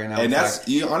saw her and I was that's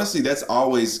like, honestly, that's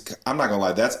always, I'm not gonna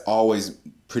lie, that's always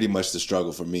pretty much the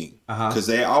struggle for me, because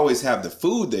they always have the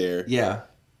food there. Yeah.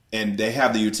 And they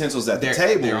have the utensils at the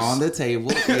tables. They're on the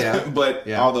table. Yeah. But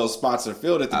all those spots are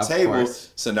filled at the table.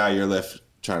 Course. So now you're left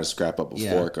trying to scrap up a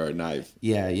fork or a knife.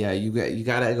 Yeah. Yeah. You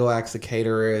gotta go ask the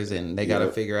caterers, and they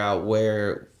gotta figure out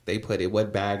where they put it,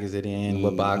 what bag is it in,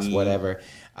 what box, whatever.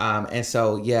 And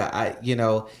so,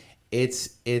 it's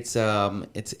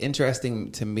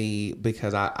interesting to me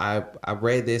because I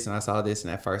read this and I saw this,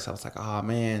 and at first I was like, oh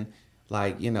man,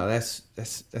 like, that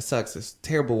sucks. It's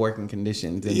terrible working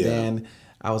conditions. And then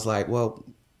I was like, well,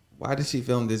 why did she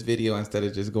film this video instead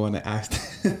of just going to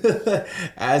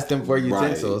ask them for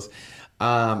utensils?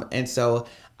 Right. And so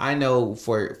I know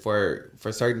for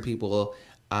certain people,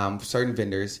 certain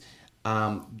vendors,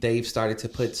 they've started to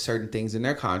put certain things in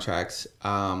their contracts,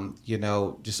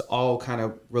 just all kind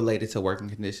of related to working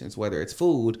conditions, whether it's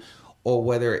food or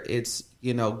whether it's,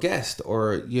 guest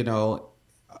or,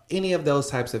 any of those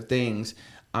types of things.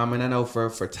 And I know for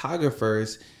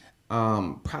photographers,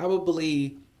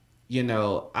 probably,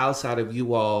 outside of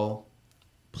you all,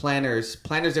 planners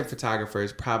and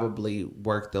photographers probably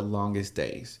work the longest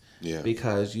days. Yeah.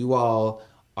 Because you all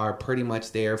are pretty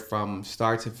much there from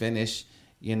start to finish.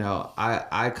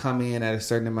 I come in at a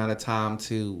certain amount of time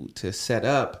to set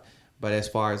up, but as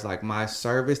far as like my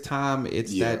service time,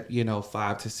 it's that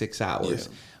 5 to 6 hours.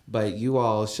 Yeah. But you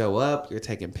all show up, you're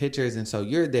taking pictures, and so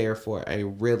you're there for a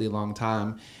really long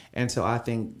time. And so I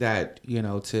think that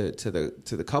to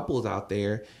the couples out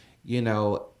there,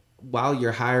 while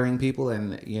you're hiring people,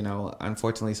 and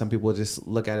unfortunately some people just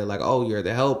look at it like, oh, you're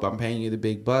the help, I'm paying you the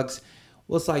big bucks.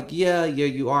 Well, it's like, yeah,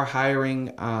 you are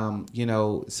hiring,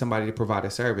 somebody to provide a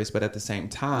service, but at the same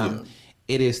time,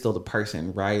 it is still the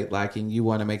person, right? Like, and you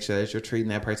want to make sure that you're treating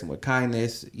that person with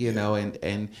kindness,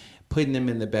 and putting them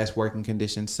in the best working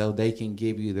conditions so they can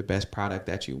give you the best product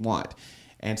that you want.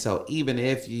 And so even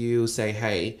if you say,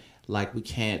 hey, like, we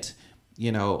can't,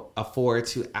 afford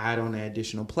to add on an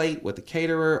additional plate with the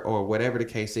caterer or whatever the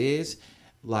case is,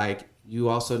 like, you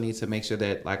also need to make sure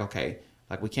that, like, okay,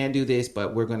 like, we can't do this,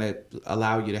 but we're going to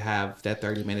allow you to have that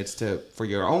 30 minutes for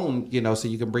your own, so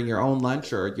you can bring your own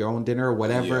lunch or your own dinner or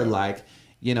whatever, like,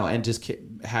 and just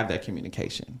have that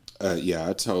communication. Yeah,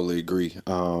 I totally agree.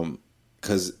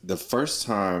 Because the first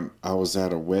time I was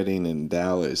at a wedding in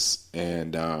Dallas,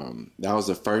 and that was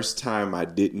the first time I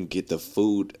didn't get the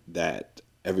food that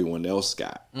everyone else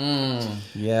got.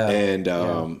 Yeah.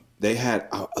 And they had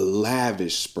a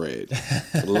lavish spread.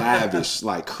 Lavish,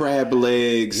 like crab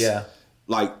legs. Yeah.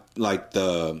 Like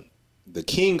the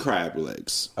king crab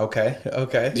legs. Okay.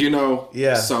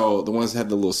 Yeah. So the ones that had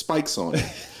the little spikes on it.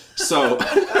 So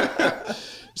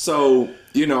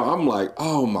I'm like,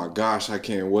 oh my gosh, I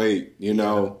can't wait, And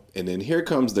then here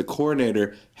comes the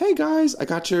coordinator. Hey guys, I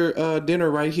got your dinner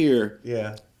right here.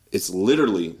 Yeah. It's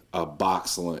literally a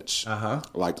box lunch.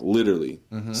 Like literally.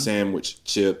 Sandwich,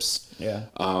 chips. Yeah.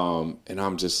 And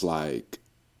I'm just like,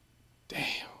 damn.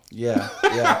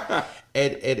 Yeah.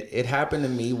 It happened to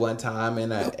me one time,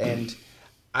 and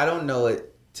I don't know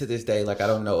it to this day. Like, I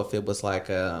don't know if it was like,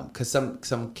 cause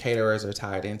some caterers are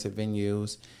tied into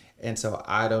venues. And so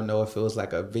I don't know if it was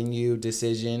like a venue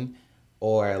decision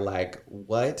or like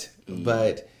what,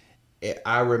 but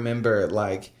I remember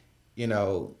like,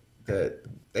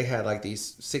 they had like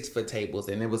these 6-foot tables,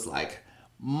 and it was like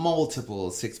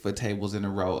multiple 6-foot tables in a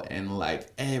row, and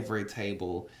like every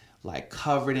table like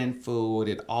covered in food.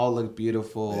 It all looked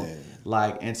beautiful. Man.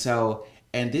 Like, and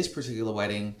this particular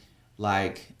wedding,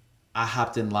 like, I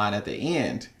hopped in line at the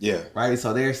end. Yeah. Right.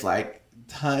 So there's like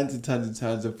tons and tons and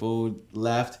tons of food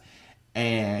left.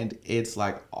 And it's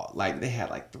like they had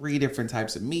like 3 different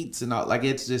types of meats and all. Like,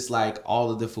 it's just like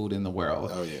all of the food in the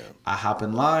world. Oh, yeah. I hop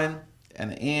in line. At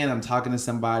the end, I'm talking to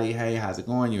somebody. Hey, how's it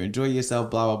going? You enjoy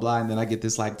yourself, blah, blah, blah. And then I get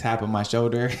this like tap on my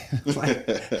shoulder. It's like,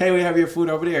 hey, we have your food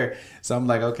over there. So I'm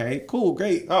like, okay, cool,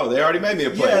 great. Oh, they already made me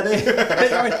a plate. Yeah,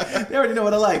 they already know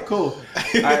what I like. Cool. All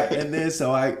right, and then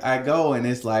so I go, and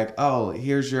it's like, oh,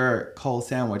 here's your cold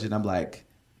sandwich. And I'm like,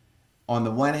 on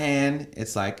the one hand,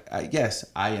 it's like, yes,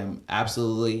 I am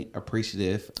absolutely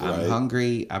appreciative. Right. I'm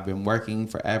hungry. I've been working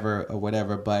forever or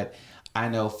whatever. But I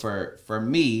know for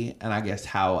me, and I guess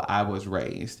how I was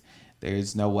raised,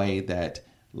 there's no way that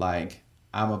like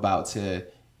I'm about to,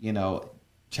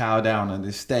 chow down on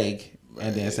this steak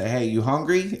and then say, hey, you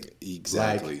hungry?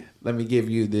 Exactly. Like, let me give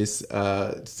you this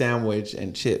sandwich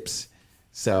and chips.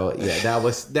 So yeah, that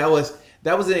was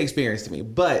an experience to me.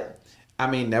 But I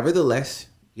mean, nevertheless,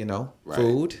 Right.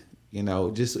 food,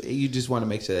 you just want to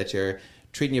make sure that you're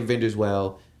treating your vendors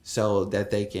well so that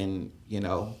they can,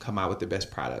 come out with the best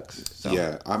products. So.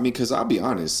 Yeah. I mean, because I'll be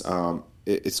honest,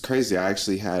 it's crazy. I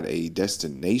actually had a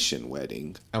destination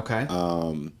wedding. Okay.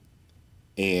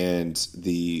 And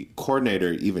the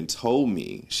coordinator even told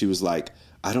me, she was like,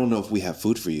 I don't know if we have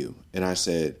food for you. And I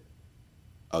said,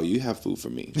 oh, you have food for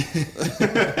me.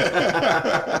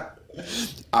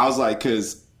 I was like,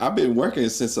 because I've been working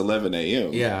since 11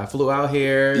 a.m. Yeah, I flew out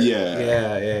here.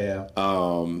 Yeah.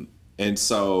 And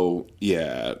so,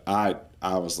 yeah, I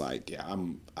was like, yeah,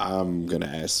 I'm gonna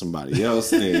ask somebody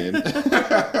else then,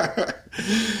 because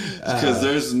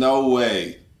there's no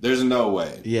way.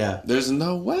 Yeah, there's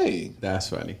no way. That's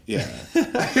funny. Yeah.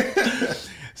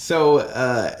 So,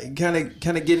 kind of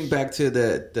getting back to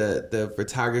the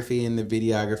photography and the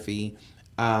videography.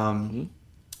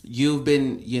 You've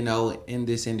been, in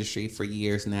this industry for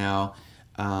years now,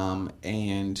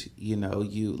 and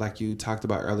you, like you talked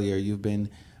about earlier, you've been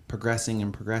progressing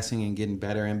and getting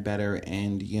better and better,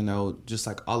 and just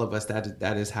like all of us,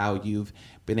 that is how you've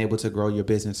been able to grow your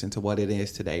business into what it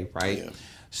is today, right? Yeah.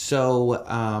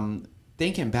 So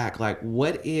thinking back, like,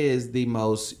 what is the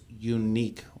most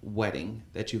unique wedding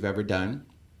that you've ever done?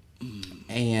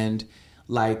 And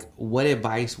like, what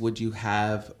advice would you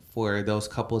have for those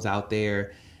couples out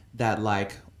there that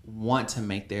like want to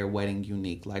make their wedding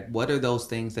unique? Like, what are those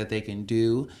things that they can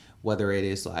do, whether it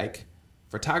is like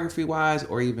photography wise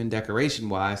or even decoration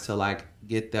wise, to like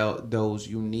get those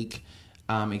unique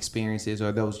experiences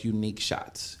or those unique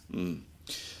shots?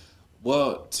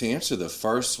 Well, to answer the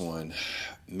first one,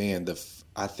 man,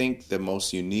 I think the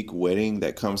most unique wedding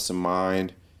that comes to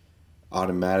mind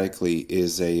automatically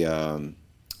is it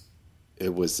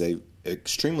was a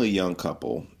extremely young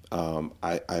couple. I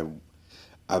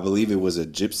believe it was a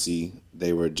gypsy.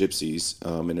 They were gypsies,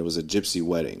 and it was a gypsy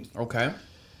wedding. Okay.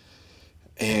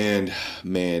 And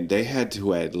man, they had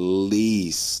to at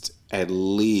least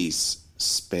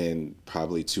spend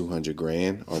probably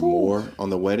 $200,000 or more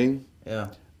on the wedding. Yeah.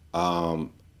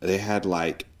 They had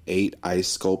like 8 ice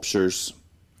sculptures.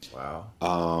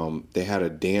 Wow. They had a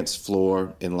dance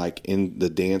floor, and like in the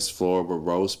dance floor were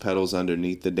rose petals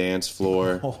underneath the dance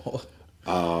floor.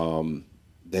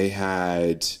 They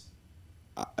had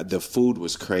the food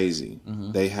was crazy.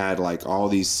 Mm-hmm. They had like all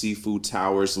these seafood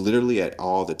towers literally at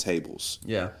all the tables.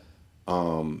 Yeah.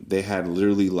 They had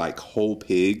literally like whole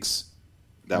pigs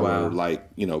that were like,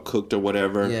 you know, cooked or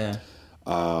whatever. Yeah.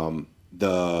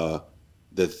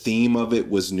 The theme of it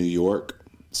was New York.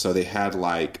 So they had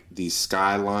like these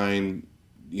skyline,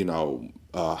 you know,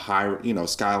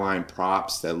 skyline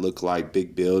props that look like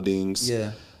big buildings.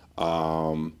 Yeah.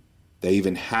 They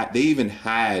even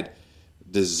had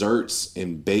desserts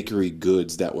and bakery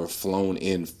goods that were flown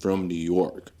in from New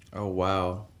York. Oh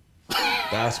wow,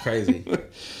 that's crazy.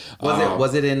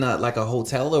 Was it in like a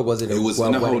hotel, or was it? It was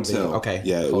in a hotel. Venue? Okay,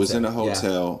 yeah, it was in a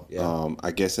hotel. Yeah.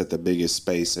 I guess at the biggest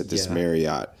space at this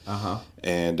Marriott.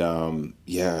 And I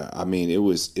mean, it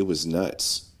was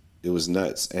nuts. It was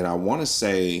nuts, and I want to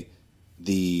say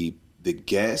the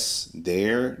guests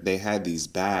there, they had these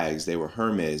bags. They were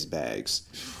Hermes bags.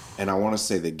 And I want to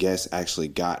say the guests actually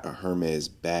got a Hermes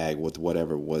bag with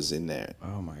whatever was in there.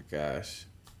 Oh my gosh.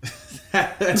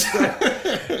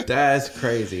 That's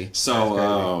crazy.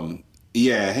 So,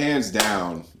 hands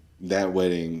down, that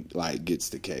wedding like gets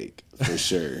the cake for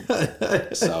sure.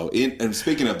 So, and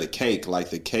speaking of the cake,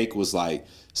 like the cake was like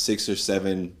 6 or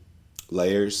 7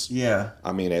 layers. Yeah.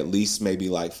 I mean, at least maybe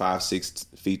like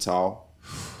 5-6 feet tall.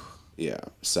 Yeah,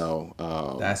 so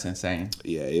that's insane.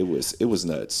 Yeah, it was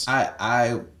nuts.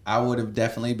 I would have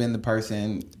definitely been the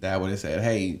person that would have said,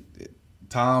 "Hey,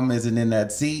 Tom isn't in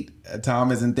that seat.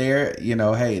 Tom isn't there. You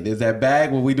know, hey, there's that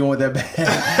bag. What are we doing with that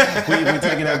bag? we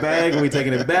taking that bag? Are we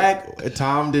taking it back?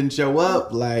 Tom didn't show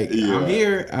up. Like, yeah.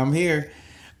 I'm here.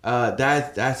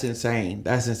 That's insane.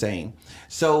 That's insane.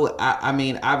 So I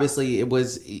mean, obviously, it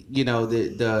was, you know,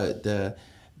 the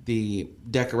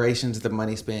decorations, the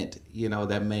money spent, you know,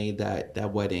 that made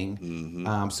that wedding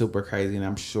super crazy, and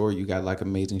I'm sure you got like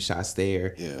amazing shots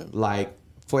there. Yeah. Like,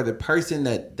 for the person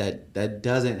that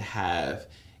doesn't have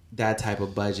that type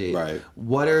of budget, right,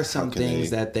 what are some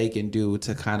things that they can do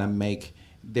to kind of make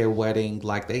their wedding,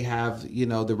 like they have, you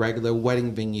know, the regular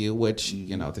wedding venue, which,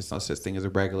 you know, there's no such thing as a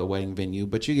regular wedding venue,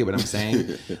 but you get what I'm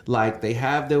saying. Like, they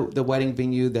have the wedding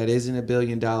venue that isn't $1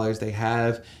 billion. They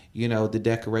have, you know, the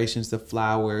decorations, the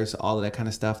flowers, all of that kind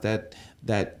of stuff that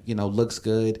you know, looks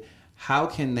good. How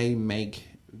can they make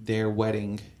their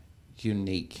wedding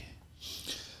unique?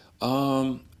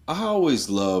 I always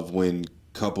love when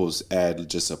couples add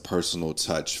just a personal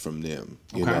touch from them.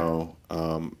 You know,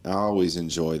 I always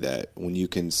enjoy that when you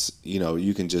can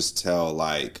just tell,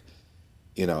 like,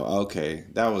 you know, okay,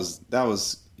 that was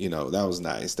you know, that was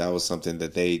nice. That was something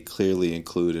that they clearly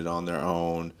included on their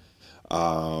own.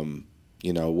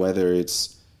 You know, whether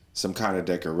it's some kind of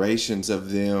decorations of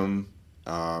them,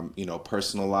 you know,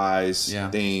 personalized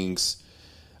things,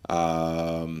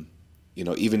 you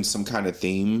know, even some kind of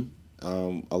theme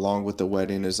along with the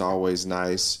wedding is always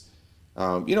nice.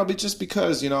 You know, but just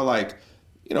because, you know, like,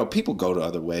 you know, people go to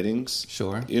other weddings.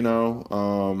 Sure. You know,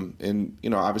 and, you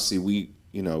know, obviously we,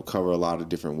 you know, cover a lot of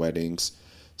different weddings.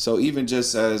 So even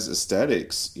just as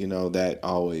aesthetics, you know, that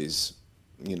always,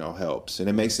 you know, helps, and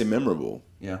it makes it memorable.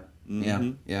 Yeah.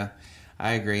 Yeah.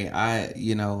 I agree. I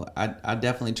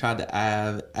definitely tried to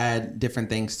add different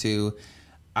things to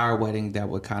our wedding that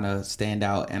would kind of stand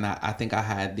out. And I think I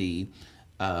had the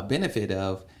benefit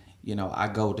of, you know, I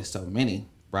go to so many,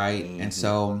 right? Mm-hmm. And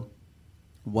so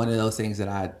one of those things that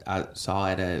I saw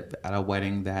at a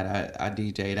wedding that I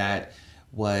DJ'd at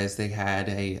was they had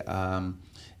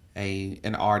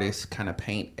an artist kind of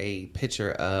paint a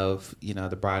picture of, you know,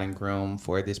 the bride and groom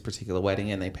for this particular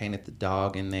wedding, and they painted the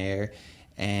dog in there,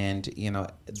 and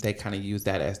they kind of use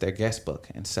that as their guest book.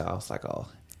 And so I was like, oh,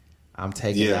 I'm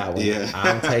taking that one. Yeah.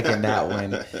 I'm taking that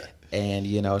one. And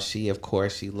she, of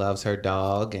course, she loves her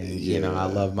dog, and I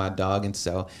love my dog, and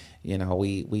so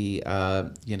we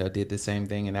did the same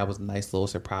thing, and that was a nice little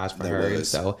surprise for her. And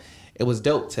so it was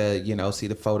dope to see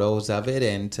the photos of it,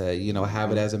 and to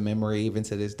have it as a memory even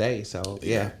to this day. So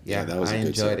yeah, that was I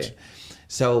enjoyed it.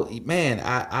 So man,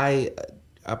 I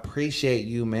appreciate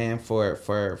you, man,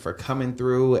 for coming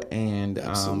through and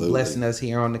blessing us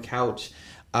here on the couch.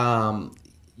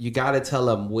 You got to tell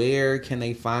them, where can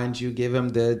they find you? Give them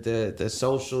the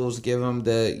socials, give them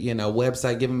the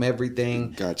website, give them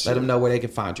everything. Gotcha. Let them know where they can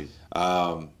find you.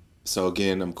 So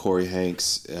again, I'm Corey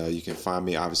Hanks. You can find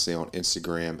me obviously on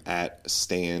Instagram at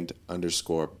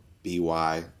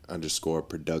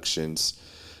stand_by_productions.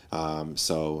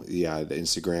 So yeah, the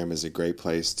Instagram is a great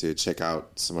place to check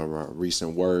out some of our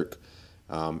recent work,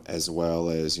 as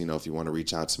well as, if you want to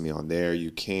reach out to me on there,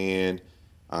 you can.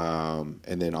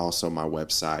 And then also my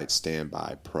website,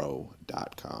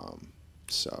 standbypro.com.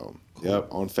 So, Yep,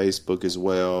 on Facebook as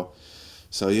well.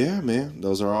 So, yeah, man,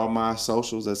 those are all my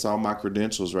socials. That's all my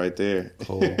credentials right there.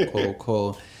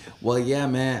 Cool. Well, yeah,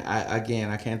 man, I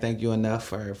can't thank you enough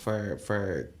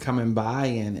for coming by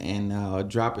and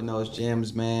dropping those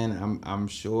gems, man. I'm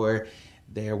sure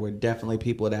there were definitely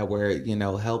people that were,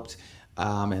 helped,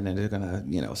 and then they're going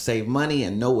to, save money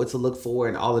and know what to look for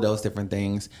and all of those different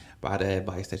things by the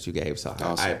advice that you gave. So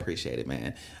awesome. I appreciate it,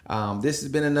 man. This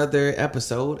has been another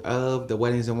episode of the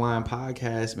Weddings and Wine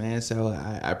podcast, man. So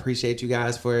I appreciate you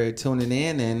guys for tuning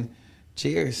in, and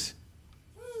cheers.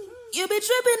 You be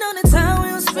tripping on the time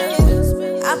we'll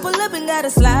spend. I pull up and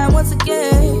gotta slide once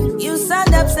again. You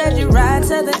signed up, said you ride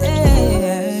to the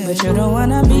end, but you don't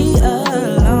wanna be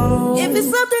alone. If it's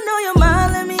something on your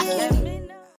mind, let me know.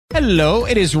 Hello,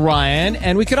 it is Ryan,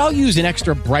 and we could all use an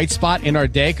extra bright spot in our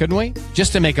day, couldn't we?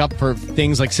 Just to make up for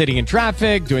things like sitting in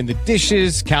traffic, doing the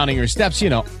dishes, counting your steps,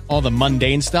 all the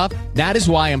mundane stuff. That is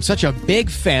why I'm such a big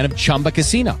fan of Chumba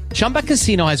Casino. Chumba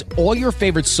Casino has all your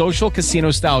favorite social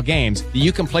casino-style games that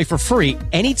you can play for free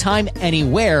anytime,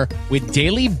 anywhere with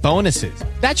daily bonuses.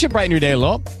 That should brighten your day a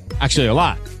little. Actually, a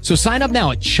lot. So sign up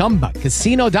now at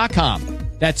ChumbaCasino.com.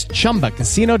 That's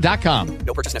ChumbaCasino.com.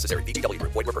 No purchase necessary. VGW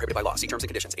Group. Void where prohibited by law. See terms and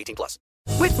conditions. 18+.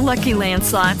 With Lucky Land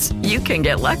Slots, you can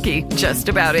get lucky just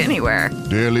about anywhere.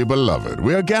 Dearly beloved,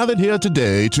 we are gathered here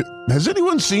today to... Has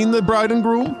anyone seen the bride and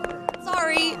groom?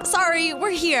 Sorry, we're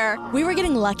here. We were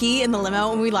getting lucky in the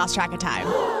limo and we lost track of time.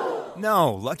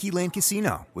 No, Lucky Land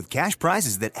Casino. With cash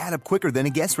prizes that add up quicker than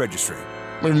a guest registry.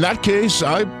 In that case,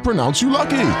 I pronounce you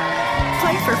lucky.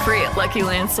 Play for free at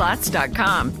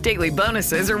LuckyLandSlots.com. Daily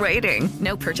bonuses are waiting.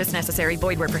 No purchase necessary.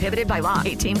 Void where prohibited by law.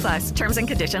 18+. Terms and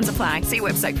conditions apply. See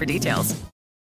website for details.